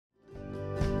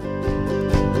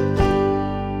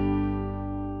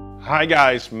Hi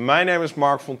guys, my name is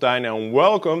Mark Fontijn and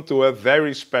welcome to a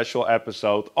very special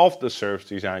episode of the Service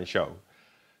Design Show.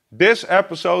 This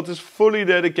episode is fully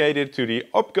dedicated to the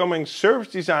upcoming Service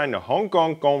Design Hong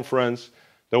Kong conference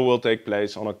that will take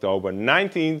place on October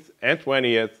 19th and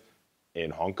 20th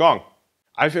in Hong Kong.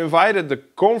 I've invited the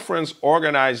conference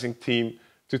organizing team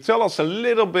to tell us a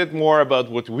little bit more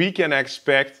about what we can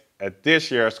expect at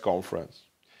this year's conference.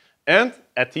 And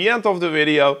at the end of the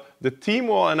video, the team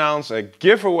will announce a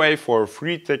giveaway for a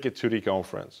free ticket to the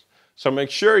conference. So make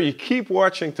sure you keep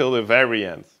watching till the very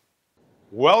end.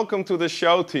 Welcome to the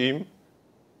show, team.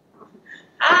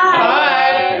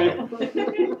 Hi!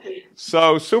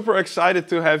 So super excited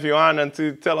to have you on and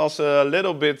to tell us a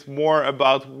little bit more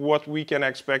about what we can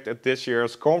expect at this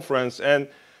year's conference. And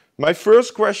my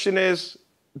first question is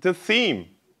the theme.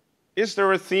 Is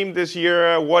there a theme this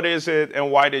year? What is it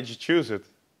and why did you choose it?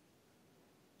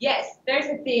 Yes, there's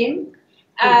a theme.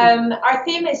 Our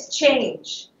theme is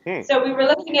change. So we were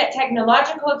looking at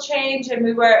technological change, and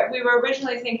we were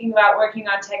originally thinking about working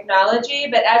on technology,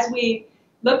 but as we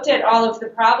looked at all of the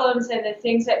problems and the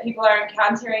things that people are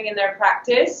encountering in their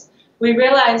practice, we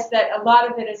realized that a lot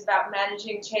of it is about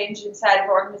managing change inside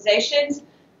of organizations.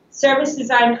 Service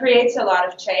design creates a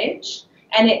lot of change,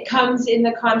 and it comes in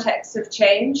the context of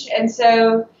change. And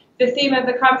so the theme of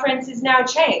the conference is now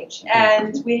change,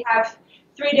 and we have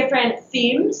three different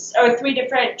themes, or three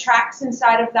different tracks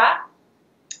inside of that.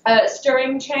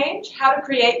 Stirring change, how to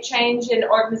create change in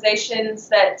organizations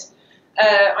that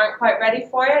aren't quite ready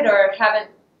for it or haven't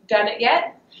done it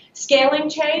yet. Scaling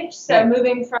change, so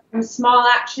moving from small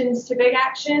actions to big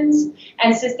actions.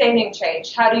 And sustaining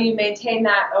change, how do you maintain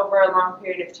that over a long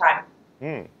period of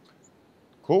time?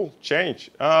 Cool, change.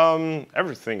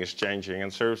 Everything is changing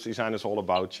and service design is all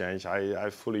about change. I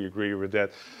fully agree with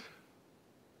that.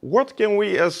 What can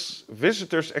we as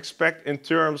visitors expect in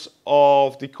terms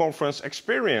of the conference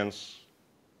experience?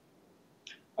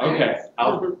 Okay,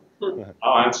 I'll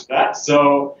answer that.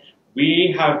 So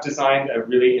we have designed a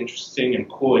really interesting and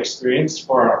cool experience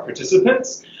for our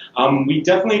participants. We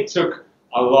definitely took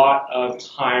a lot of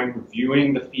time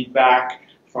reviewing the feedback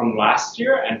from last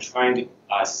year and trying to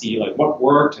see like what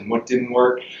worked and what didn't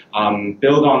work,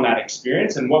 build on that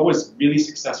experience. And what was really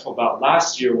successful about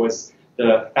last year was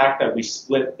the fact that we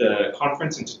split the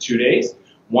conference into 2 days,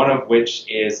 one of which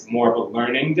is more of a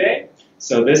learning day.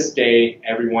 So this day,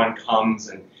 everyone comes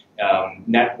and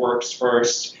networks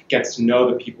first, gets to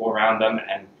know the people around them,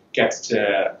 and gets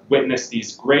to witness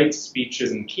these great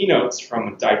speeches and keynotes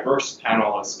from a diverse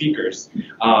panel of speakers.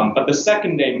 But the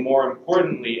second day, more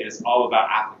importantly, is all about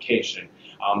application.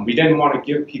 We didn't want to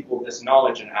give people this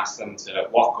knowledge and ask them to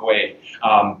walk away,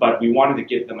 but we wanted to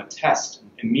give them a test, an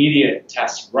immediate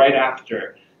test right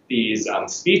after these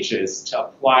speeches to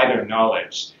apply their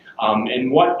knowledge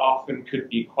in what often could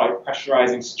be quite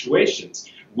pressurizing situations.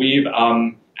 We've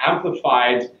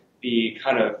amplified the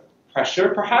kind of pressure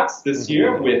perhaps this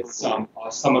year with some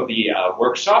of the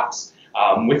workshops,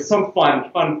 with some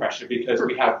fun pressure because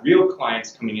we have real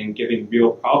clients coming in giving real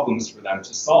problems for them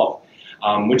to solve.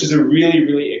 Which is a really,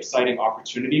 really exciting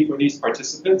opportunity for these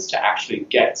participants to actually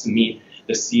get to meet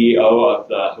the CEO of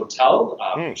the hotel,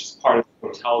 which is part of the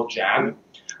Hotel Jam.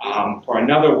 For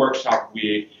another workshop,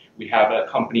 we have a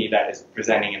company that is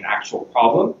presenting an actual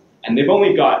problem, and they've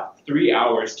only got 3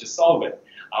 hours to solve it.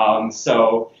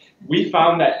 So we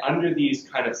found that under these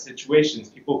kind of situations,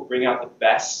 people bring out the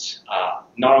best,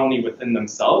 not only within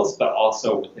themselves, but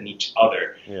also within each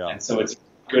other. Yeah. And so it's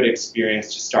good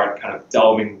experience to start kind of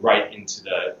delving right into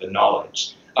the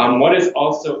knowledge. What is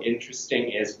also interesting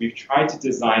is we've tried to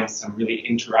design some really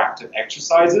interactive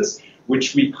exercises,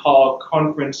 which we call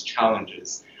conference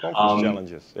challenges. Conference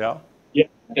challenges, yeah? Yeah,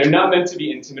 they're not meant to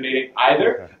be intimidating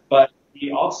either, but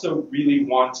we also really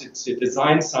wanted to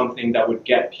design something that would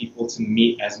get people to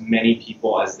meet as many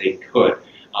people as they could.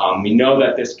 We know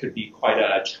that this could be quite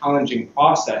a challenging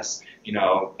process, you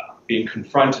know, being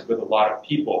confronted with a lot of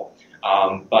people.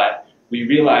 But we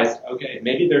realized, okay,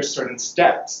 maybe there's certain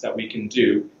steps that we can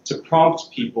do to prompt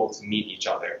people to meet each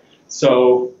other.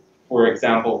 So, for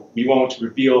example, we won't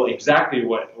reveal exactly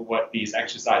what these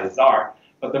exercises are,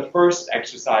 but the first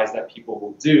exercise that people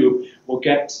will do will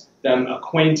get them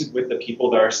acquainted with the people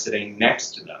that are sitting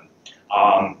next to them.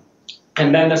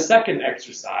 And then the second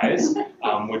exercise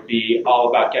would be all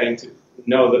about getting to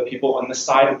know the people on the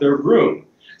side of their room.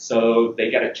 So they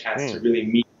get a chance to really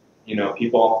meet, you know,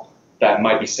 people that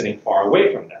might be sitting far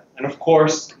away from them. And of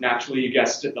course, naturally, you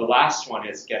guessed it, the last one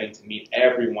is getting to meet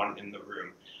everyone in the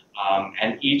room.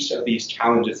 And each of these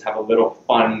challenges have a little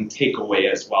fun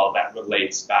takeaway as well that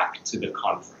relates back to the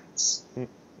conference.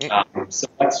 So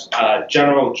that's a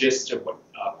general gist of what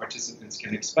participants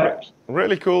can expect.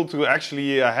 Really cool to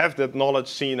actually have that knowledge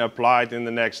seen applied in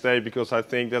the next day, because I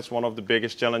think that's one of the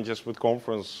biggest challenges with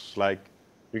conference. Like,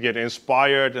 you get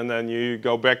inspired and then you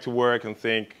go back to work and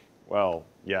think, well,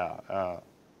 yeah,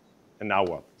 and now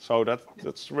what? So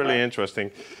that's really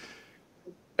interesting.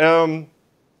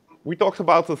 We talked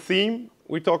about the theme.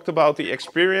 We talked about the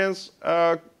experience.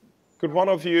 Could one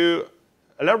of you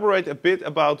elaborate a bit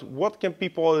about what can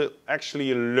people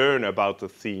actually learn about the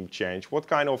theme change? What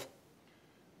kind of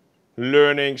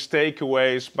learnings,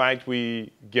 takeaways might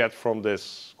we get from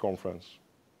this conference?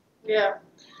 Yeah.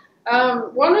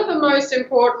 One of the most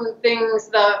important things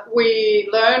that we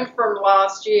learned from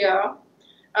last year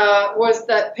was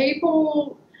that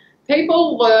people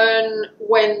learn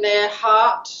when their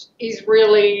heart is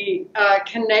really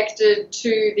connected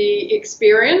to the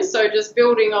experience. So just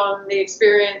building on the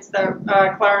experience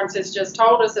that Clarence has just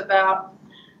told us about,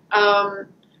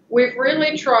 we've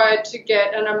really tried to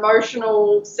get an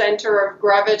emotional center of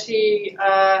gravity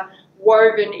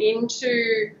woven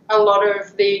into a lot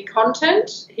of the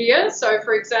content here. So,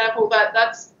 for example,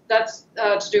 that's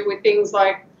to do with things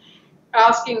like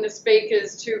asking the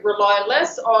speakers to rely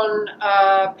less on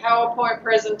PowerPoint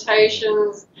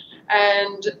presentations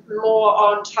and more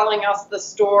on telling us the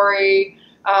story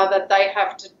that they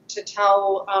have to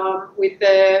tell with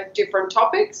their different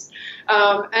topics.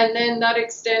 And then that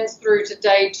extends through to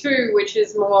day 2, which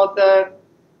is more the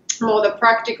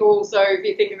practical. So if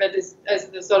you think of it as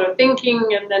the sort of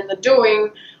thinking and then the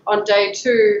doing on day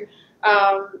 2,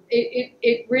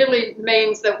 it really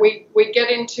means that we get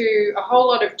into a whole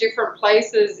lot of different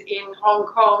places in Hong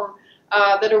Kong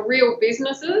that are real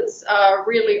businesses,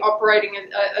 really operating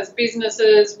as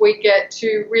businesses. We get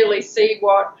to really see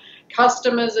what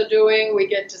customers are doing. We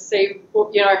get to see,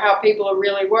 how people are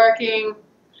really working.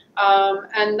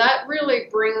 And that really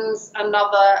brings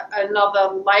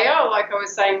another layer, like I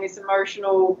was saying, this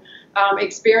emotional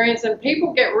experience, and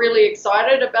people get really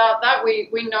excited about that. We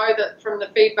know that from the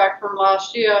feedback from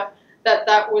last year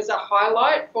that was a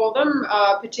highlight for them,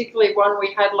 particularly one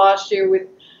we had last year with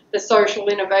the social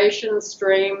innovation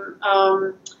stream.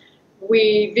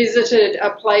 We visited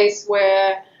a place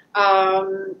where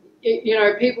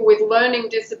people with learning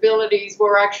disabilities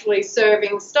were actually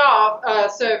serving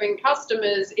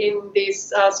customers in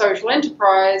this social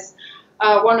enterprise.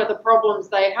 One of the problems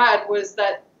they had was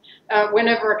that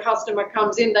whenever a customer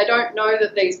comes in, they don't know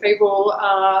that these people,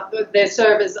 their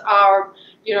servers are,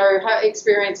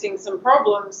 experiencing some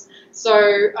problems.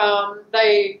 So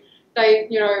they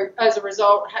as a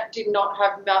result, did not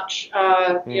have much,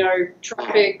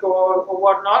 traffic or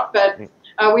whatnot. But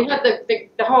we had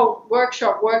the whole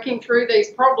workshop working through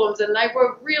these problems, and they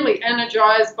were really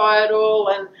energized by it all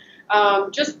and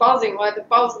just buzzing, like the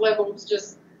buzz levels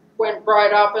just went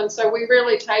right up. And so we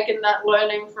really taken that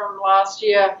learning from last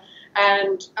year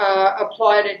and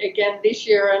applied it again this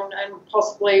year, and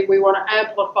possibly we want to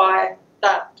amplify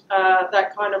that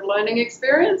kind of learning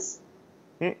experience.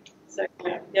 So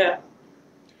yeah.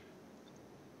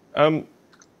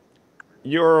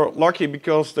 You're lucky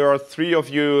because there are 3 of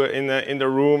you in the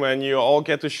room, and you all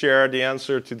get to share the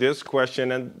answer to this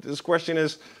question. And this question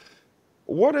is,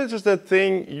 what is the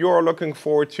thing you're looking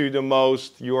forward to the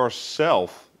most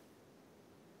yourself?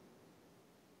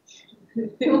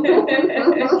 Should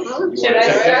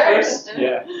I start?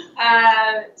 Yeah.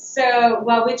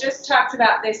 Well, we just talked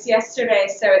about this yesterday,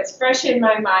 so it's fresh in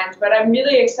my mind, but I'm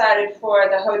really excited for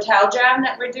the hotel jam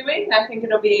that we're doing. I think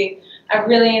it'll be a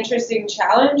really interesting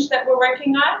challenge that we're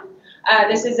working on.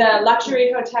 This is a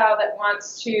luxury hotel that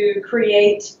wants to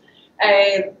create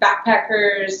a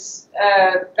backpacker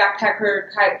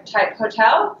type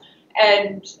hotel.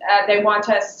 And they want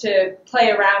us to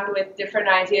play around with different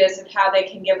ideas of how they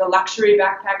can give a luxury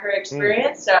backpacker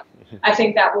experience. So I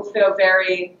think that will feel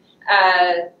very,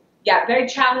 very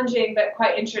challenging, but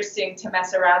quite interesting to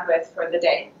mess around with for the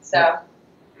day. So,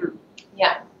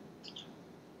 yeah.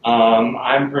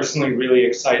 I'm personally really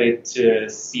excited to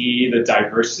see the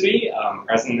diversity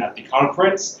present at the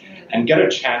conference and get a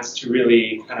chance to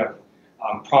really kind of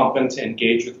prompt them to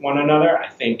engage with one another. I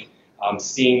think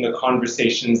seeing the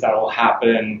conversations that will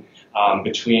happen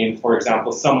between, for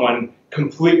example, someone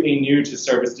completely new to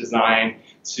service design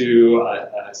to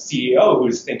a CEO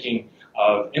who's thinking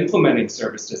of implementing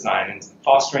service design, and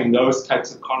fostering those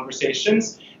types of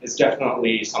conversations is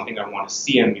definitely something I want to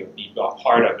see and be a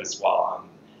part of as well.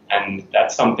 And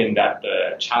that's something that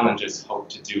the challenges hope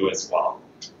to do as well.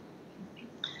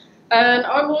 And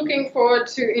I'm looking forward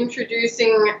to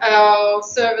introducing our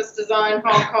Service Design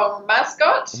Hong Kong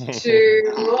mascot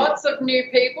to lots of new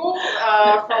people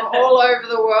from all over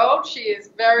the world. She is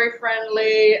very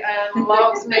friendly and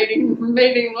loves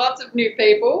meeting lots of new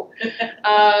people.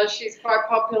 She's quite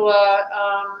popular,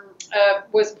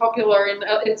 was popular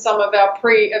in some of our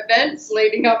pre-events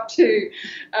leading up to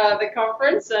the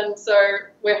conference, and so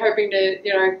we're hoping to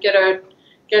get her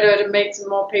to meet some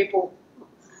more people.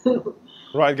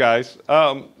 Right, guys.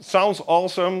 Sounds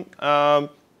awesome.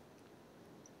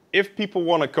 If people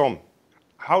want to come,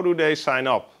 how do they sign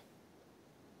up?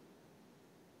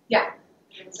 Yeah.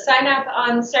 Sign up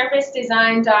on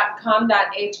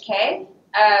servicedesign.com.hk.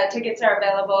 Tickets are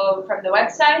available from the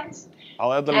website.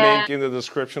 I'll add the link in the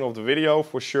description of the video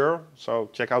for sure. So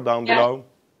check out down below.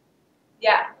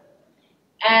 Yeah.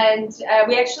 And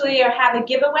we actually have a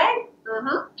giveaway.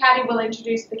 Patty will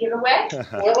introduce the giveaway.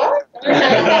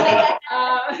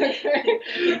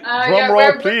 Drum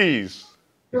roll, please.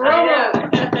 Drum roll.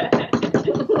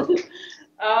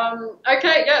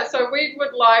 Okay, yeah, so we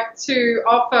would like to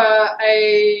offer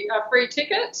a free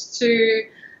ticket to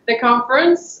the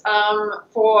conference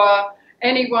for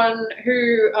anyone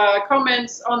who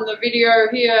comments on the video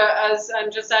here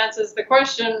and just answers the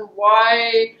question,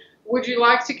 why would you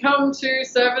like to come to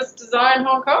Service Design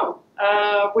Hong Kong?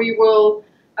 We will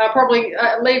probably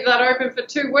leave that open for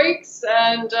 2 weeks,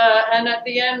 and at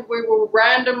the end we will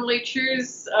randomly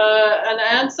choose an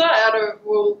answer out of,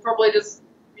 we'll probably just,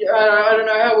 I don't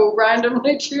know how we'll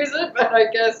randomly choose it, but I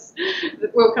guess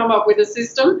we'll come up with a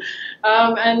system,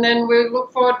 and then we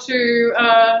look forward to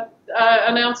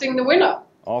announcing the winner.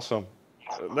 Awesome.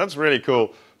 That's really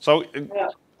cool. So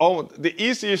the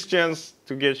easiest chance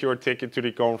to get your ticket to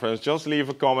the conference, just leave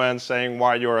a comment saying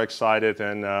why you're excited,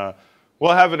 and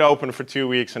we'll have it open for 2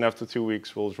 weeks, and after 2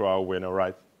 weeks we'll draw a winner,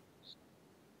 right?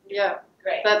 Yeah,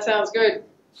 great. That sounds good.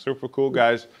 Super cool,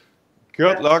 guys.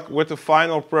 Good luck with the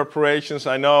final preparations.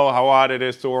 I know how hard it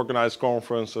is to organize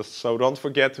conferences, so don't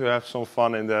forget to have some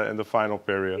fun in the final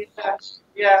period.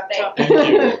 Yeah. Thank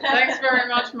you. Thanks very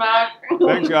much, Mark.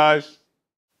 Thanks, guys.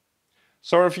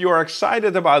 So if you are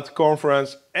excited about the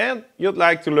conference and you'd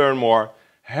like to learn more,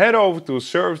 head over to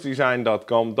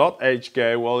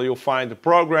servicedesign.com.hk where you'll find the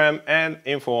program and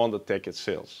info on the ticket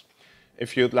sales.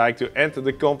 If you'd like to enter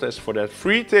the contest for that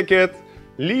free ticket,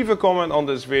 leave a comment on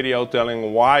this video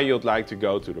telling why you'd like to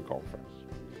go to the conference.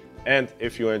 And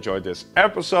if you enjoyed this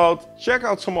episode, check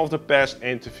out some of the past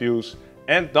interviews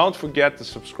and don't forget to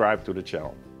subscribe to the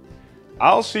channel.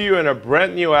 I'll see you in a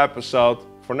brand new episode.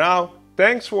 For now,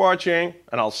 thanks for watching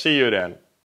and I'll see you then.